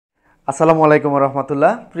আসসালামু আলাইকুম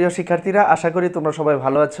রহমতুল্লাহ। প্রিয় শিক্ষার্থীরা, আশা করি তোমরা সবাই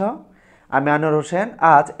ভালো আছো। আমি আনোয়ার হোসেন।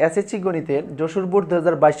 আজ এসএসসি গণিতের যশোর বোর্ড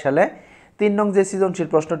 2022 সালে 3 নং যে সৃজনশীল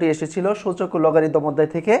প্রশ্নটি এসেছিল সূচক ও লগারিদম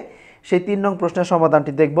অধ্যায় থেকে, সেই 3 নং প্রশ্নের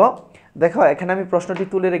সমাধানটি দেখব। দেখো, এখানে আমি প্রশ্নটি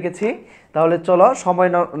তুলে রেখেছি, তাহলে চলো সময়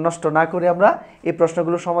নষ্ট না করে আমরা এই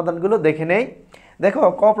প্রশ্নগুলোর সমাধানগুলো দেখে নেই। দেখো,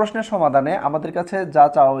 ক প্রশ্নের সমাধানে আমাদের কাছে যা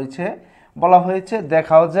চাওয়া হয়েছে, বলা হয়েছে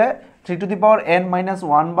দেখাও যে 3 to the power n -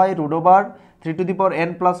 1 by root over 3 to the power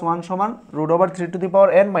n plus 1 সমান root over 3 to the power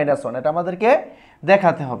n - 1। এটা আমাদেরকে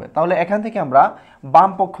দেখাতে হবে। তাহলে এখান থেকে আমরা বাম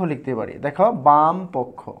পক্ষ লিখতে পারি। দেখো, বাম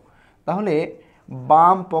পক্ষ, তাহলে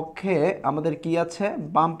বাম পক্ষে আমাদের কি আছে?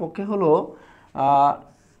 বাম পক্ষে হলো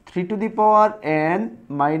 3 to the power n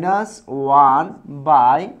 - 1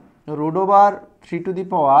 by root over 3 to the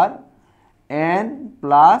power n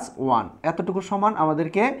plus 1, এতটুকু সমান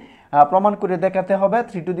আমাদেরকে প্রমাণ করে দেখাতে হবে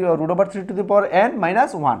root over 3 to the power n -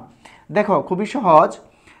 1। দেখো, খুবই সহজ।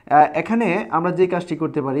 এখানে আমরা যে কাজটি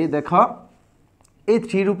করতে পারি, দেখো এই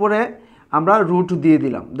 3-র উপরে আমরা রুট দিয়ে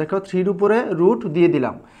দিলাম। দেখো, 3-র উপরে রুট দিয়ে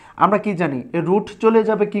দিলাম। আমরা কি জানি, রুট চলে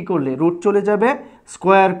যাবে কি করলে? রুট চলে যাবে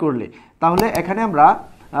স্কোয়ার করলে। তাহলে এখানে আমরা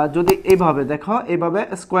যদি এইভাবে, দেখো এইভাবে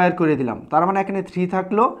স্কোয়ার করে দিলাম, তার মানে এখানে 3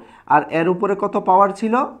 থাকলো, আর এর উপরে কত পাওয়ার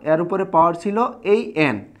ছিল? এর উপরে পাওয়ার ছিল এই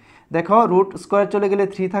n। দেখো, রুট স্কোয়ার চলে গেলে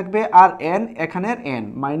 3 থাকবে, আর n এখানের n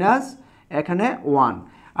মাইনাস এখানে 1,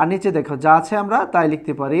 আর নিচে দেখো যা আছে আমরা তাই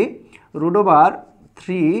লিখতে পারি, রুট ওভার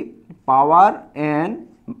 3 পাওয়ার n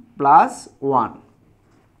প্লাস 1।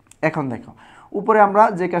 এখন দেখো, উপরে আমরা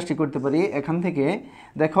যে কাজটি করতে পারি, এখান থেকে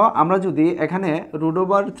দেখো আমরা যদি এখানে রুট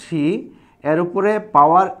ওভার 3 এর উপরে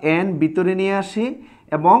পাওয়ার n ভিতরে নিয়ে আসি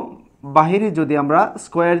এবং বাহিরে যদি আমরা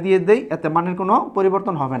স্কোয়ার দিয়ে দেই, এতে মানের কোনো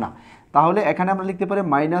পরিবর্তন হবে না। তাহলে এখানে আমরা লিখতে পারি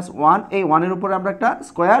 -1, এই 1-এর উপরে আমরা একটা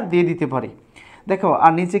স্কোয়ার দিয়ে দিতে পারি। দেখো,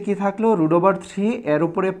 আর নিচে কি থাকলো? রুট ওভার 3 এর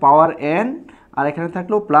উপরে পাওয়ার n, আর এখানে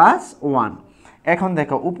থাকলো প্লাস 1। এখন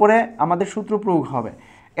দেখো, উপরে আমাদের সূত্র প্রয়োগ হবে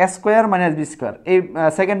a square minus B square. এই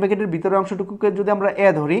সেকেন্ড ব্র্যাকেটের ভিতরের অংশটুকুকে যদি আমরা a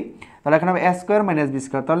ধরি, তাহলে এখানে হবে a square minus B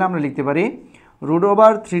square. তাহলে আমরা লিখতে পারি root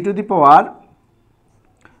over 3 to the power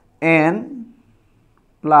n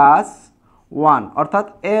plus 1, অর্থাৎ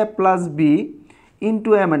a plus B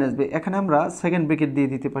into a minus B. এখানে আমরা সেকেন্ড ব্র্যাকেট দিয়ে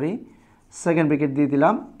দিতে পারি, সেকেন্ড ব্র্যাকেট দিয়ে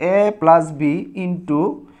দিলাম a plus B into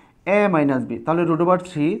a minus B. তাহলে রুট ওভার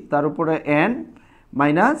 3 তার উপরে n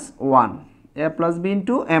minus 1, a plus B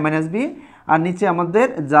into a minus B, আর নিচে আমাদের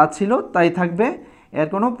যা ছিল তাই থাকবে, এর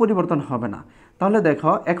কোনো পরিবর্তন হবে না। তাহলে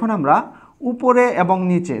দেখো, এখন আমরা উপরে এবং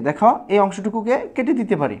নিচে দেখো এই অংশটুকুকে কেটে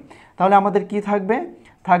দিতে পারি। তাহলে আমাদের কি থাকবে?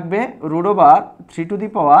 থাকবে root over 3 to the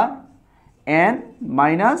power n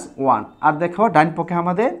minus 1, আর দেখো ডান পক্ষে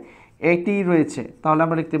আমাদের এটি রয়েছে, তাহলে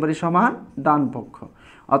আমরা লিখতে পারি সমান ডান পক্ষ।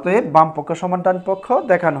 অতএব বাম পক্ষ সমান ডান পক্ষ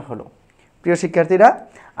দেখানো হলো। প্রিয় শিক্ষার্থীরা,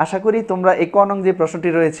 আশা করি তোমরা এই ক নং যে প্রশ্নটি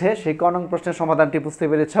রয়েছে সেই ক নং প্রশ্নের সমাধানটি বুঝতে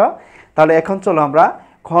পেরেছ। তাহলে এখন চলো আমরা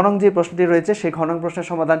খ নং যে প্রশ্নটি রয়েছে সেই খ নং প্রশ্নের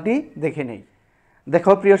সমাধানটি দেখে নেই।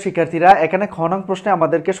 দেখো প্রিয় শিক্ষার্থীরা, এখানে খ নং প্রশ্নে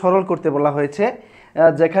আমাদেরকে সরল করতে বলা হয়েছে,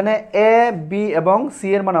 যেখানে এ, বি এবং সি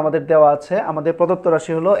এর মান আমাদের দেওয়া আছে। আমাদের প্রদত্ত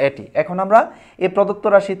রাশি হলো এটি। এখন আমরা এই প্রদত্ত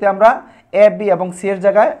রাশিতে আমরা এ, বি এবং সি এর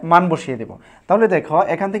জায়গায় মান বসিয়ে দেব। তাহলে দেখো,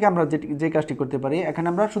 এখান থেকে আমরা যে কাজটি করতে পারি, এখানে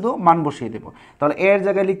আমরা শুধু মান বসিয়ে দেব। তাহলে এ এর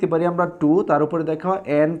জায়গায় লিখতে পারি আমরা 2, তার উপরে দেখো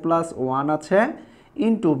n প্লাস 1 আছে,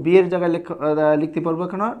 ইন্টু বি এর জায়গায় লিখতে পারবো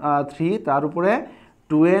এখানে 3, তার উপরে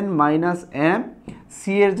 2n মাইনাস m।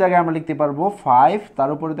 সি এর জায়গায় আমরা লিখতে পারবো 5, তার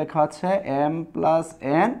উপরে দেখা আছে m প্লাস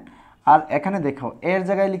n, আর এখানে দেখো এর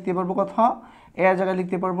জায়গায় লিখতে পারবো কত? এর জায়গায়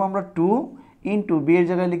লিখতে পারবো আমরা 2, ইন্টু বি এর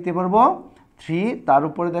জায়গায় লিখতে পারবো 3, তার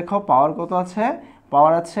উপরে দেখো পাওয়ার কত আছে?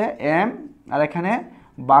 পাওয়ার আছে m, আর এখানে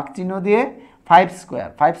বাক চিহ্ন দিয়ে 5 স্কোয়ার।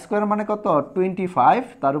 5 স্কোয়ার মানে কত? 25,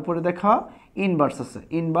 তার উপরে দেখো ইনভার্স আছে,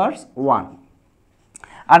 ইনভার্স 1।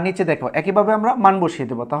 আর নিচে দেখো একইভাবে আমরা মান বসিয়ে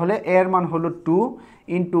দেবো। তাহলে a এর মান হলো 2,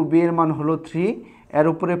 ইন্টু বি এর মান হলো 3, এর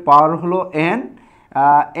উপরে পাওয়ার হলো n,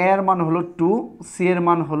 a এর মান হলো 2, সি এর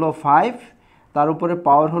মান হলো 5, তার উপরে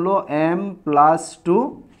পাওয়ার হলো m প্লাস 2,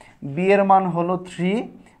 বি এর মান হলো 3,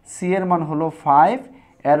 সি এর মান হলো 5,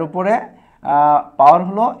 এর উপরে পাওয়ার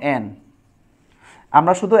হলো n।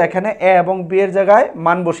 আমরা শুধু এখানে a এবং b এর জায়গায়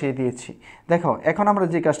মান বসিয়ে দিয়েছি। দেখো, এখন আমরা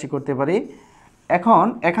যে কাজটি করতে পারি,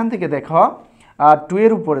 এখান থেকে দেখো 2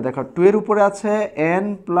 এর উপরে দেখো, 2 এর উপরে আছে n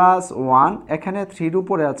প্লাস 1, এখানে 3 এর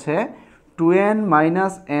উপরে আছে 2n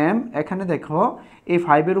মাইনাস m, এখানে দেখো এই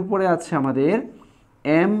 5 এর উপরে আছে আমাদের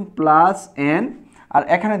m প্লাস n, আর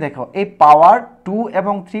এখানে দেখো এই পাওয়ার 2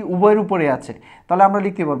 এবং 3 উভয়ের উপরে আছে। তাহলে আমরা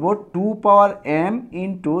লিখতে পারবো 2 পাওয়ার m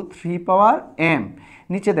ইন্টু 3 পাওয়ার m।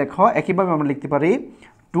 নিচে দেখো একইভাবে আমরা লিখতে পারি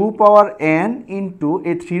 2 পাওয়ার n ইন্টু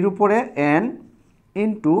এই 3-র উপরে n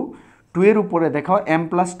ইন্টু 2 এর উপরে দেখো m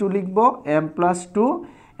প্লাস 2 লিখবো, m প্লাস 2,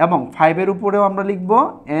 এবং 5 এর উপরেও আমরা লিখব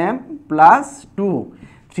m প্লাস 2,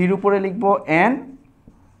 3 এর উপরে লিখব n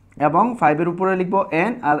এবং 5 এর উপরে লিখব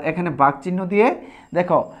n, আর এখানে ভাগ চিহ্ন দিয়ে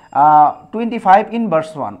দেখো 25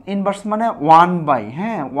 ইনভার্স 1, ইনভার্স মানে 1/,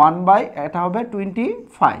 হ্যাঁ 1/, এটা হবে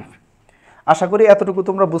 25। আশা করি এতটুকু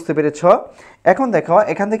তোমরা বুঝতে পেরেছ। এখন দেখো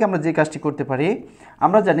এখান থেকে আমরা যে কাজটি করতে পারি,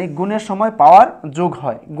 আমরা জানি গুণের সময় পাওয়ার যোগ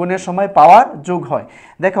হয়, গুণের সময় পাওয়ার যোগ হয়।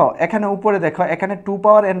 দেখো এখানে উপরে দেখো এখানে 2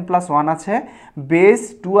 পাওয়ার n প্লাস 1 আছে, বেস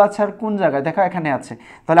 2 আছে, আর কোন জায়গায় দেখো এখানে আছে।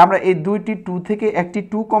 তাহলে আমরা এই দুইটি 2 থেকে একটি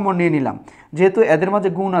 2 কমন নিয়ে নিলাম, যেহেতু এদের মাঝে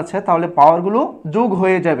গুণ আছে তাহলে পাওয়ারগুলো যোগ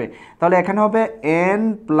হয়ে যাবে। তাহলে এখানে হবে n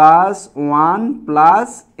প্লাস 1 প্লাস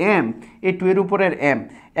m, এই 2 এর উপরের m।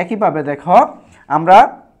 একইভাবে দেখো আমরা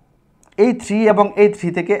এই 3 এবং এই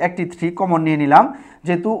 3 থেকে একটি 3 কমন নিয়ে নিলাম,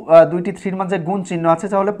 যেহেতু দুইটি 3 এর মাঝে গুণ চিহ্ন আছে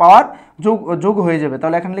তাহলে পাওয়ার যোগ হয়ে যাবে।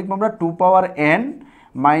 তাহলে এখানে লিখব আমরা 2 পাওয়ার n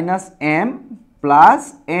minus m plus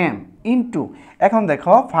m into, এখন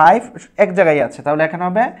দেখো 5 এক জায়গায় আছে তাহলে এখানে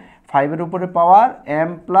হবে 5 এর উপরে পাওয়ার m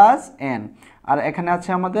প্লাস n, আর এখানে আছে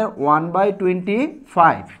আমাদের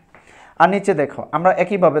 1/25। আর নিচে দেখো আমরা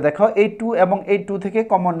একইভাবে দেখো এই 2 এবং এই 2 থেকে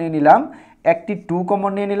কমন নিয়ে নিলাম, একটি 2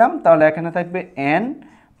 কমন নিয়ে নিলাম, তাহলে এখানে থাকবে n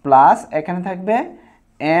প্লাস এখানে থাকবে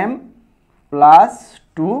m প্লাস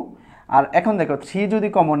 2। আর এখন দেখো 3 যদি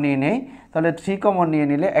কমন নিয়ে নেই তাহলে 3 কমন নিয়ে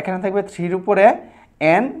নিলে এখানে থাকবে 3 এর উপরে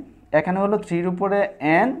n, এখানে হলো 3 এর উপরে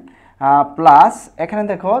n প্লাস এখানে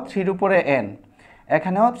দেখো 3 এর উপরে n,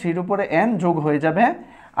 এখানেও 3 এর উপরে n যোগ হয়ে যাবে।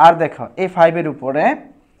 আর দেখো এই 5 এর উপরে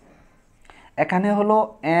এখানে হলো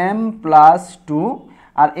m প্লাস 2,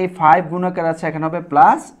 আর এই 5 গুণকের আছে এখানে হবে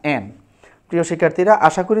প্লাস n। প্রিয় শিক্ষার্থীরা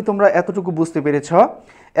আশা করি তোমরা এতটুকু বুঝতে পেরেছ।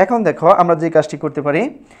 এখন দেখো আমরা যে কাজটি করতে পারি,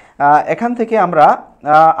 এখান থেকে আমরা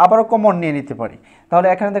আবারও কমন নিয়ে নিতে পারি। তাহলে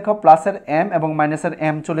এখানে দেখো প্লাসের m এবং মাইনাসের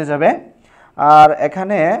m চলে যাবে, আর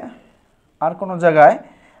এখানে আর কোনো জায়গায়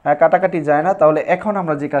কাটাকাটি যায় না। তাহলে এখন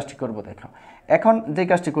আমরা যে কাজটি করব, দেখো এখন যে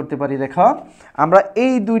কাজটি করতে পারি, দেখো আমরা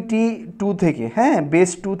এই দুইটি 2 থেকে, হ্যাঁ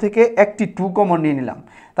বেস 2 থেকে একটি 2 কমন নিয়ে নিলাম।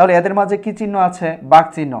 তাহলে এদের মাঝে কি চিহ্ন আছে? ভাগ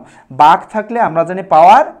চিহ্ন। ভাগ থাকলে আমরা জানি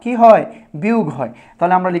পাওয়ার কি হয়? বিয়োগ হয়।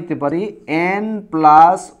 তাহলে আমরা লিখতে পারি n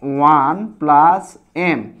plus 1 plus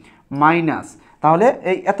m minus, তাহলে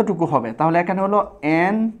এই এতটুকু হবে। তাহলে এখানে হলো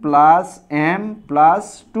n প্লাস m প্লাস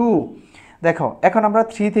 2। দেখো এখন আমরা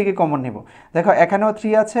 3 থেকে কমন নেব। দেখো এখানেও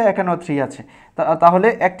 3 আছে, এখানেও 3 আছে, তাহলে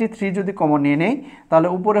একটি 3 যদি কমন নিয়ে নেই তাহলে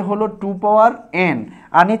উপরে হলো 2 পাওয়ার n,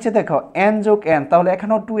 আর নিচে দেখো n যোগ n, তাহলে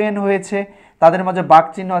এখানেও 2n হয়েছে, তাদের মাঝে ভাগ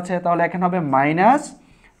চিহ্ন আছে, তাহলে এখানে হবে মাইনাস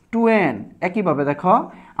 2n। একইভাবে দেখো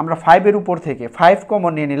আমরা 5 এর উপর থেকে 5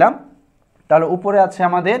 কমন নিয়ে নিলাম, তাহলে উপরে আছে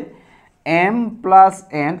আমাদের m প্লাস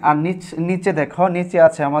n, আর নিচে দেখো নিচে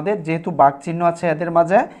আছে আমাদের, যেহেতু ভাগ চিহ্ন আছে এদের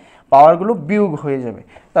মাঝে পাওয়ারগুলো বিয়োগ হয়ে যাবে।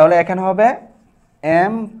 তাহলে এখানে হবে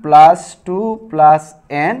m প্লাস 2 প্লাস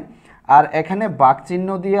n, আর এখানে ভাগ চিহ্ন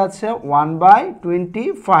দিয়ে আছে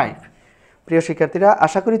 1/25। প্রিয় শিক্ষার্থীরা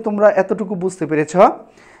আশা করি তোমরা এতটুকু বুঝতে পেরেছ।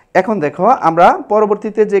 এখন দেখো আমরা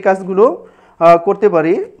পরবর্তীতে যে কাজগুলো করতে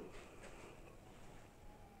পারি,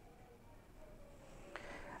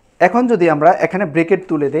 এখন যদি আমরা এখানে ব্রেকেট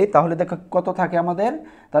তুলে দেই তাহলে দেখো কত থাকে আমাদের।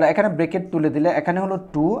 তাহলে এখানে ব্রেকেট তুলে দিলে এখানে হলো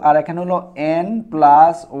 2, আর এখানে হলো n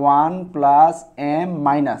plus 1 plus m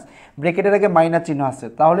minus, ব্রেকেটের আগে মাইনাস চিহ্ন আছে,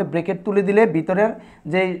 তাহলে ব্রেকেট তুলে দিলে ভিতরের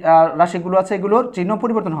যে রাশিগুলো আছে এগুলোর চিহ্ন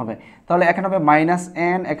পরিবর্তন হবে। তাহলে এখানে হবে মাইনাস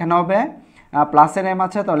n, এখানে হবে প্লাসের m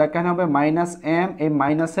আছে, তাহলে এখানে হবে মাইনাস m, এই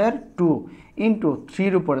মাইনাসের 2 ইন্টু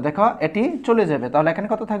 3 উপরে দেখো এটি চলে যাবে, তাহলে এখানে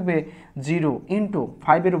কত থাকবে 0 ইন্টু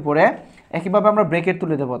 5 এর উপরে একইভাবে আমরা ব্রেকেট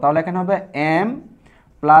তুলে দেবো। তাহলে এখানে হবে m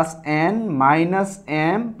plus n minus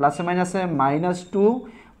m প্লাসে মাইনাসে মাইনাস 2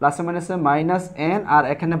 প্লাসে মাইনাসে মাইনাস n, আর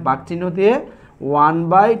এখানে ভাগ চিহ্ন দিয়ে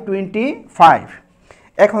 1/25।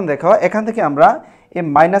 এখন দেখো এখান থেকে আমরা এই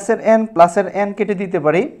মাইনাসের n প্লাসের n কেটে দিতে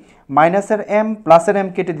পারি, মাইনাসের m প্লাসের m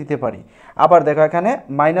কেটে দিতে পারি। আবার দেখো এখানে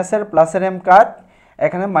মাইনাসের প্লাসের m কাট,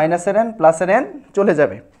 এখানে মাইনাসের n প্লাসের n চলে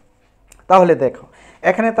যাবে। তাহলে দেখো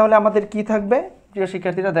এখানে তাহলে আমাদের কি থাকবে প্রিয়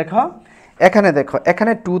শিক্ষার্থীরা? দেখো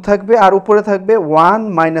এখানে 2 থাকবে আর উপরে থাকবে 1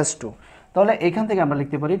 মাইনাস 2। তাহলে এখান থেকে আমরা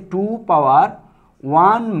লিখতে পারি 2 পাওয়ার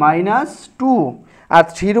 1 মাইনাস 2, আর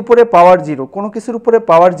 3 উপরে পাওয়ার 0। কোনো কিছুর উপরে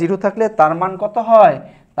পাওয়ার 0 থাকলে তার মান কত হয়?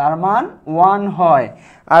 তার মান 1 হয়।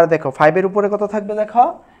 আর দেখো 5 এর উপরে কত থাকবে? দেখো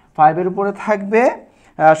 5 এর উপরে থাকবে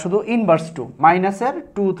শুধু ইনভার্স 2, মাইনাসের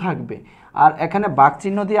 2 থাকবে, আর এখানে ভাগ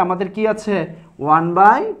চিহ্ন দিয়ে আমাদের কি আছে?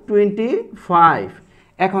 1/25।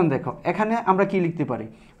 এখন দেখো এখানে আমরা কি লিখতে পারি?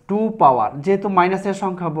 2 পাওয়ার, যেহেতু মাইনাসের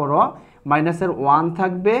সংখ্যা বড়, মাইনাসের 1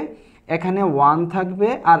 থাকবে, এখানে 1 থাকবে,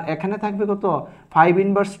 আর এখানে থাকবে কত? 5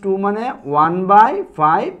 ইনভার্স 2 মানে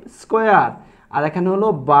 1/5 স্কোয়ার, আর এখানে হলো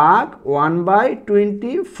ভাগ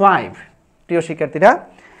 1/25। প্রিয় শিক্ষার্থীরা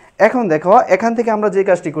এখন দেখো এখান থেকে আমরা যে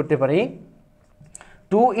কাজটি করতে পারি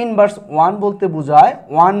 2 ইনভার্স 1 বলতে বোঝায়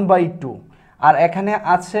 1/2 আর এখানে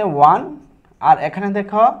আছে 1 আর এখানে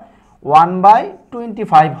দেখো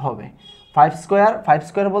 1/25 হবে 5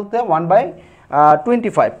 স্কয়ার বলতে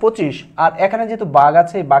 1/25 25 আর এখানে যেহেতু ভাগ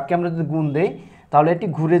আছে এই ভাগকে আমরা যদি গুণ দেই তাহলে এটি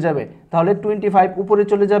ঘুরে যাবে তাহলে 25 উপরে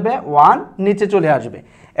চলে যাবে 1 নিচে চলে আসবে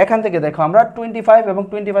এখান থেকে দেখো আমরা 25 এবং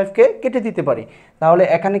 25 কে কেটে দিতে পারি তাহলে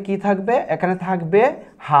এখানে কি থাকবে এখানে থাকবে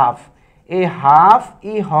হাফ এই হাফ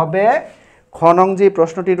ই হবে খ নং যে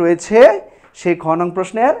প্রশ্নটি রয়েছে সেই খ নং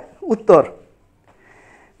প্রশ্নের উত্তর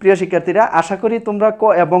প্রিয় শিক্ষার্থীরা আশা করি তোমরা ক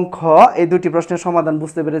এবং খ এই দুটি প্রশ্নের সমাধান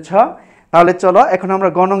বুঝতে পেরেছো তাহলে চলো এখন আমরা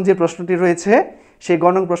গ নং যে প্রশ্নটি রয়েছে সেই গ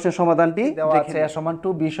নং প্রশ্নের সমাধানটি দেওয়া আছে a =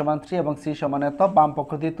 2 b = 3 এবং c = এত বাম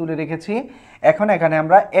পক্ষ দিয়ে তুলে রেখেছি এখন এখানে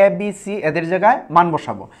আমরা a b c এদের জায়গায় মান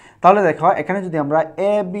বসাবো তাহলে দেখো এখানে যদি আমরা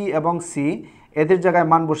a b এবং c এদের জায়গায়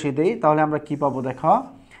মান বসিয়ে দেই তাহলে আমরা কি পাবো দেখো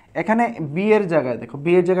এখানে b এর জায়গায় দেখো b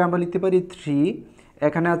এর জায়গায় আমরা লিখতে পারি 3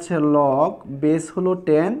 এখানে আছে log বেস হলো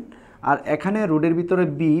 10 আর এখানে রুটের ভিতরে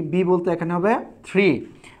b বলতে এখানে হবে 3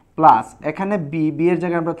 প্লাস এখানে b এর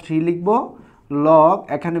জায়গায় আমরা 3 লিখব log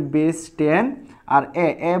এখানে বেস 10 আর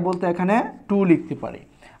a বলতে এখানে 2 লিখতে পারি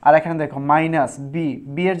আর এখানে দেখো মাইনাস b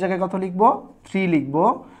এর জায়গায় কত লিখব 3 লিখব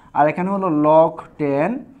আর এখানে হলো log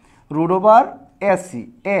 10 root over ac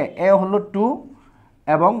a হলো 2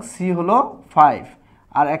 এবং c হলো 5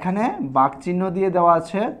 আর এখানে ভাগ চিহ্ন দিয়ে দেওয়া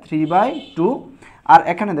আছে 3/2 আর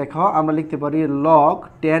এখানে দেখো আমরা লিখতে পারি log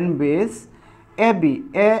 10 বেস ab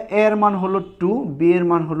এর মান হলো 2 b এর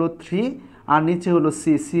মান হলো 3 আর নিচে হলো c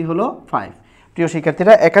হলো 5 প্রিয়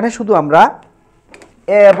শিক্ষার্থীরা এখানে শুধু আমরা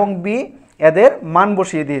a এবং b এদের মান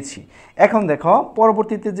বসিয়ে দিয়েছি এখন দেখো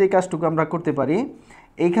পরবর্তীতে যে কাজটুকু আমরা করতে পারি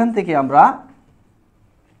এইখান থেকে আমরা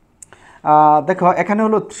দেখো এখানে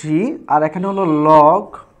হলো 3 আর এখানে হলো log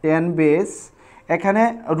 10 বেস এখানে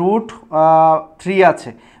রুট 3 আছে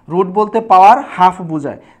রুট বলতে পাওয়ার হাফ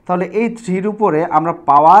বোঝায় তাহলে এই 3 এর উপরে আমরা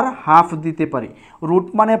পাওয়ার হাফ দিতে পারি রুট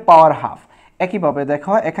মানে পাওয়ার হাফ একইভাবে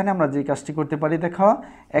দেখো এখানে আমরা যে কাজটি করতে পারি দেখো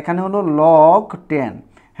এখানে হলো log 10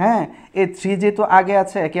 হ্যাঁ এই 3 যেহেতু আগে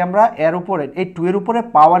আছে একে আমরা এর উপরে এই 2 এর উপরে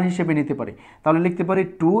পাওয়ার হিসেবে নিতে পারি তাহলে লিখতে পারি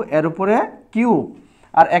 2 এর উপরে কিউব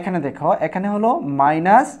আর এখানে দেখো এখানে হলো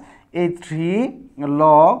মাইনাস এই 3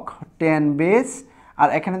 log 10 বেস আর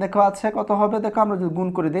এখানে দেখো আছে কত হবে দেখো আমরা যদি গুণ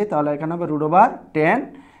করে দেই তাহলে এখানে হবে রুট ওভার 10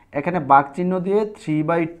 এখানে ভাগ চিহ্ন দিয়ে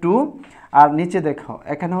 3/2 আর নিচে দেখো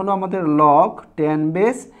এখানে হলো আমাদের log 10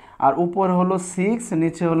 বেস আর উপরে হলো 6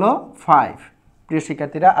 নিচে হলো 5 প্রিয়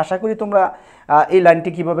শিক্ষার্থীরা আশা করি তোমরা এই লাইনটি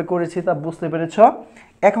কিভাবে করেছি তা বুঝতে পেরেছো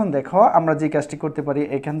এখন দেখো আমরা যে কাজটি করতে পারি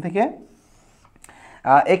এখান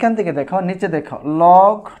থেকে দেখো নিচে দেখো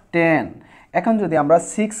log 10 এখন যদি আমরা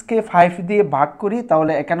 6 কে 5 দিয়ে ভাগ করি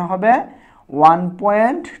তাহলে এখানে হবে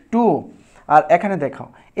 1.2 আর এখানে দেখো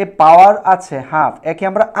এই পাওয়ার আছে হাফ একে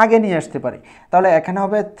আমরা আগে নিয়ে আসতে পারি তাহলে এখানে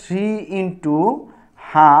হবে 3 ইনটু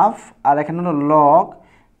হাফ আর এখানে হলো log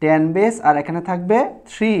 10 বেস আর এখানে থাকবে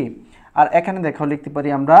 3 আর এখানে দেখো লিখতে পারি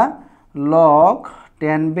আমরা log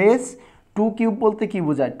 10 বেস 2 কিউব বলতে কি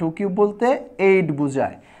বোঝায় 2 কিউব বলতে 8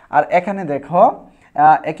 বোঝায় আর এখানে দেখো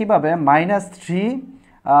একইভাবে -3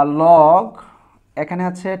 log এখানে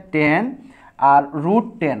আছে 10 আর রুট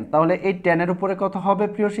 10 তাহলে এই 10 এর উপরে কত হবে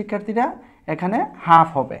প্রিয় শিক্ষার্থীরা এখানে হাফ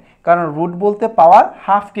হবে কারণ রুট বলতে পাওয়ার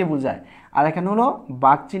হাফ কে বোঝায় আর এখানে হলো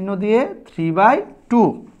ভাগ চিহ্ন দিয়ে 3/2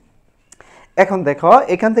 এখন দেখো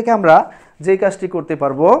এখান থেকে আমরা যে কাজটি করতে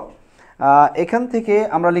পারবো এখান থেকে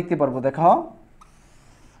আমরা লিখতে পারবো দেখো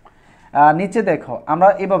নিচে দেখো আমরা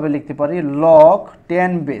এভাবে লিখতে পারি log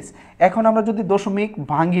 10 বেস এখন আমরা যদি দশমিক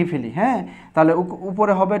ভাঙিয়ে ফেলি হ্যাঁ তাহলে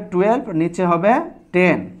উপরে হবে 12 নিচে হবে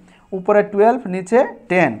 10 উপরে 12 নিচে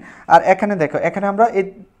 10 আর এখানে দেখো এখানে আমরা এই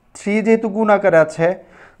 3 যেহেতু গুণ আকারে আছে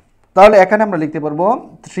তাহলে এখানে আমরা লিখতে পারবো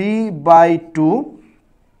 3/2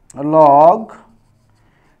 log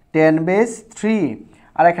 10 বেস 3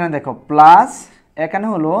 আর এখানে দেখো প্লাস এখানে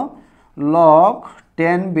হলো log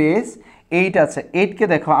 10 বেস 8 আছে 8 কে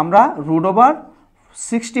দেখো আমরা রুট ওভার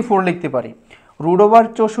 64 লিখতে পারি রুট ওভার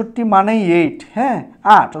 64 মানে 8 হ্যাঁ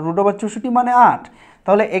 8 রুট ওভার 64 মানে 8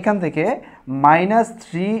 তাহলে এখান থেকে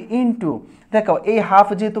 -3 ইনটু দেখো এই হাফ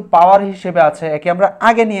যেহেতু পাওয়ার হিসেবে আছে একে আমরা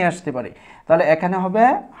আগে নিয়ে আসতে পারি তাহলে এখানে হবে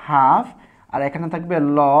হাফ আর এখানে থাকবে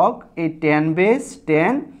log এই 10 বেস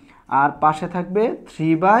 10 আর পাশে থাকবে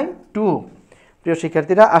 3/2 প্রিয়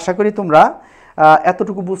শিক্ষার্থীরা আশা করি তোমরা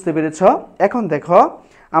এতটুকু বুঝতে পেরেছো এখন দেখো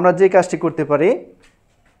আমরা যে কাজটি করতে পারি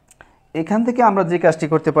এখান থেকে আমরা যে কাজটি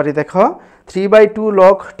করতে পারি দেখো 3/2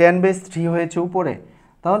 log 10 বেস 3 হয়েছে উপরে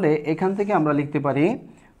তাহলে এখান থেকে আমরা লিখতে পারি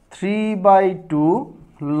 3/2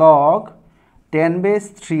 log 10 বেস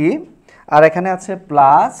 3 আর এখানে আছে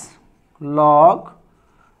প্লাস log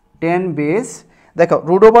 10 বেস দেখো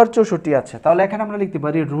রুট ওভার 64 আছে, তাহলে এখানে আমরা লিখতে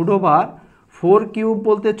পারি রুট ওভার 4 কিউব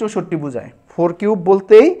বলতে 64 বোঝায়, 4 কিউব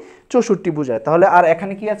বলতেই 64 বোঝায়। তাহলে আর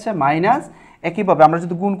এখানে কি আছে মাইনাস, একইভাবে আমরা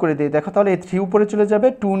যদি গুণ করে দিই দেখো তাহলে এই 3 উপরে চলে যাবে,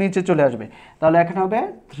 2 নিচে চলে আসবে, তাহলে এখানে হবে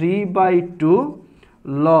 3/2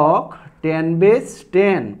 লগ 10 বেস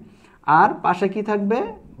 10, আর পাশে কি থাকবে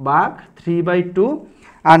ভাগ 3/2,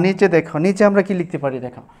 আর নিচে দেখো নিচে আমরা কি লিখতে পারি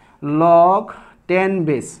দেখো লগ 10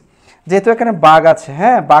 বেস, যেহেতু এখানে বাঘ আছে,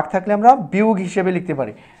 হ্যাঁ বাঘ থাকলে আমরা বিয়োগ হিসেবে লিখতে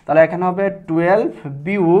পারি, তাহলে এখানে হবে 12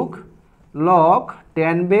 বিয়োগ লগ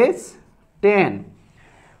 10 বেস 10।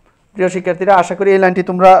 প্রিয় শিক্ষার্থীরা, আশা করি এই লাইনটি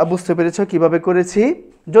তোমরা বুঝতে পেরেছো কিভাবে করেছি।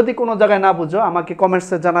 যদি কোনো জায়গায় না বুঝো আমাকে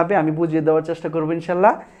কমেন্টসে জানাবে, আমি বুঝিয়ে দেওয়ার চেষ্টা করবো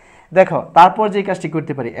ইনশাল্লাহ। দেখো তারপর যে কাজটি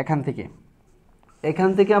করতে পারি এখান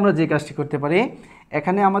থেকে আমরা যে কাজটি করতে পারি,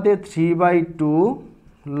 এখানে আমাদের 3/2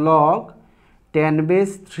 লগ 10 বেস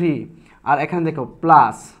 3, আর এখানে দেখো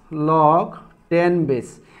প্লাস লগ 10 বেস।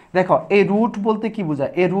 দেখো এই রুট বলতে কি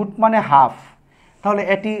বোঝায়, এই রুট মানে হাফ, তাহলে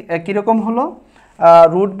এটি কীরকম হলো,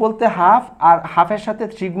 রুট বলতে হাফ, আর হাফের সাথে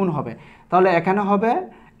 3 গুণ হবে, তাহলে এখানে হবে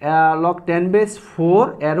লগ 10 বেস 4,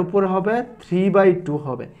 এর উপরে হবে 3/2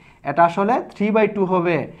 হবে, এটা আসলে 3/2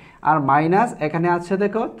 হবে, আর মাইনাস এখানে আছে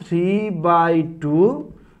দেখো 3/2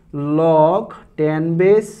 লগ 10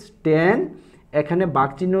 বেস 10, এখানে ভাগ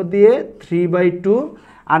চিহ্ন দিয়ে 3/2,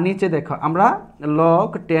 আর নিচে দেখো আমরা লগ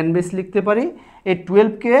 10 বেস লিখতে পারি, এই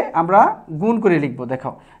 12কে আমরা গুণ করে লিখবো,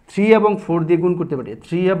 দেখো 3 এবং 4 দিয়ে গুণ করতে পারি,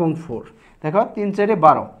 3 এবং 4 দেখো 3 4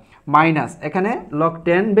 12, মাইনাস এখানে লগ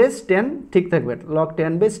 10 বেস 10 ঠিক থাকবে, লগ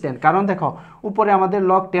 10 বেস 10, কারণ দেখো উপরে আমাদের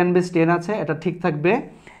লগ 10 বেস 10 আছে, এটা ঠিক থাকবে।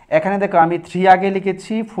 এখানে দেখো আমি 3 আগে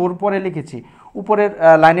লিখেছি 4 পরে লিখেছি, উপরের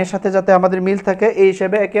লাইনের সাথে যাতে আমাদের মিল থাকে এই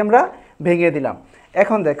হিসেবে একে আমরা ভেঙে দিলাম।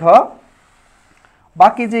 এখন দেখো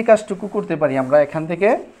বাকি যে কাজটুকু করতে পারি আমরা, এখান থেকে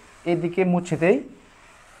এইদিকে মুছে দেই,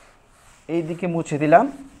 এইদিকে মুছে দিলাম।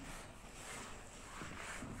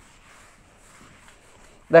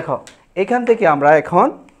 দেখো এখান থেকে আমরা এখন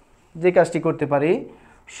যে কাজটি করতে পারি,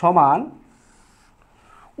 সমান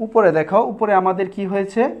উপরে দেখো উপরে আমাদের কি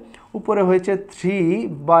হয়েছে, উপরে হয়েছে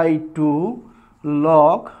 3/2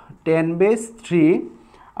 লগ 10 বেস 3,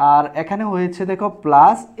 আর এখানে হয়েছে দেখো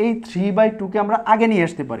প্লাস এই 3/2কে আমরা আগে নিয়ে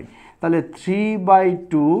আসতে পারি, তাহলে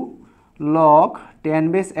 3/2 লগ 10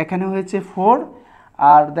 বেস এখানে হয়েছে 4,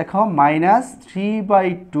 আর দেখো মাইনাস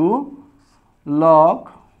 3/2 লগ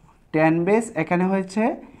 10 বেস এখানে হয়েছে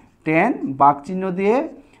 10, ভাগ চিহ্ন দিয়ে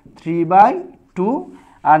 3/2,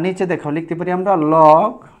 আর নিচে দেখো লিখতে পারি আমরা লগ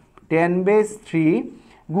 10 বেস 3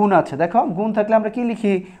 গুণ আছে, দেখো গুণ থাকলে আমরা কি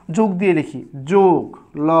লিখি যোগ দিয়ে লিখি, যোগ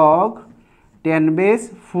log 10 base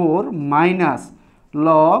 4 minus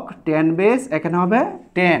log 10 base এখানে হবে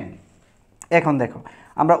 10। এখন দেখো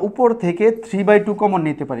আমরা উপর থেকে 3/2 কমন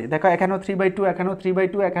নিতে পারি, দেখো এখানেও 3/2, এখানেও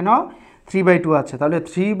 3/2, এখানেও 3/2 আছে, তাহলে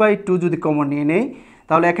 3/2 যদি কমন নিয়ে নেই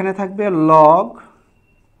তাহলে এখানে থাকবে log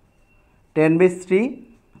 10 base 3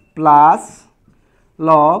 plus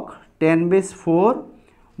log 10 base 4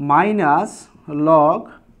 minus log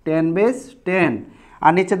 10 base 10,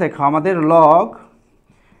 আর নিচে দেখো আমাদের log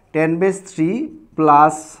 10 base 3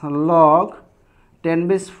 plus log 10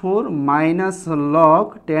 base 4 minus log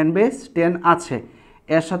 10 base 10 আছে,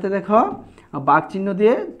 এর সাথে দেখো ভাগ চিহ্ন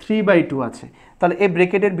দিয়ে 3/2 আছে, তাহলে এই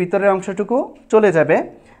ব্র্যাকেটের ভিতরের অংশটুকু চলে যাবে,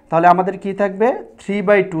 তাহলে আমাদের কি থাকবে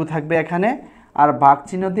 3/2 থাকবে এখানে, আর ভাগ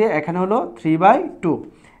চিহ্ন দিয়ে এখানে হলো 3/2।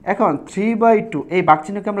 এখন 3/2 এই ভাগ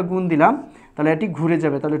চিহ্নকে আমরা গুণ দিলাম, তাহলে এটি ঘুরে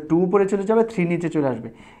যাবে, তাহলে 2 উপরে চলে যাবে, 3 নিচে চলে আসবে,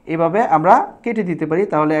 এভাবে আমরা কেটে দিতে পারি,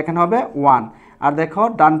 তাহলে এখানে হবে 1, আর দেখো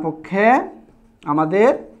ডান পক্ষে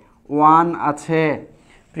আমাদের 1 আছে।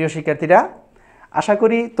 প্রিয় শিক্ষার্থীরা, আশা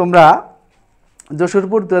করি তোমরা যশোর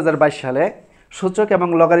বোর্ড 2022 সালে সূচক এবং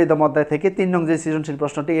লগারিদম অধ্যায় থেকে 3 নং যে সৃজনশীল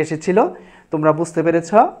প্রশ্নটি এসেছিল তোমরা বুঝতে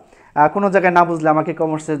পেরেছ। কোনো জায়গায় না বুঝলে আমাকে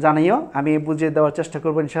কমেন্টসে জানিও, আমি বুঝিয়ে দেওয়ার চেষ্টা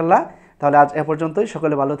করবো ইনশাল্লাহ। তাহলে আজ এ পর্যন্তই,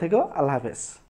 সকলে ভালো থেকো, আল্লাহ হাফেজ।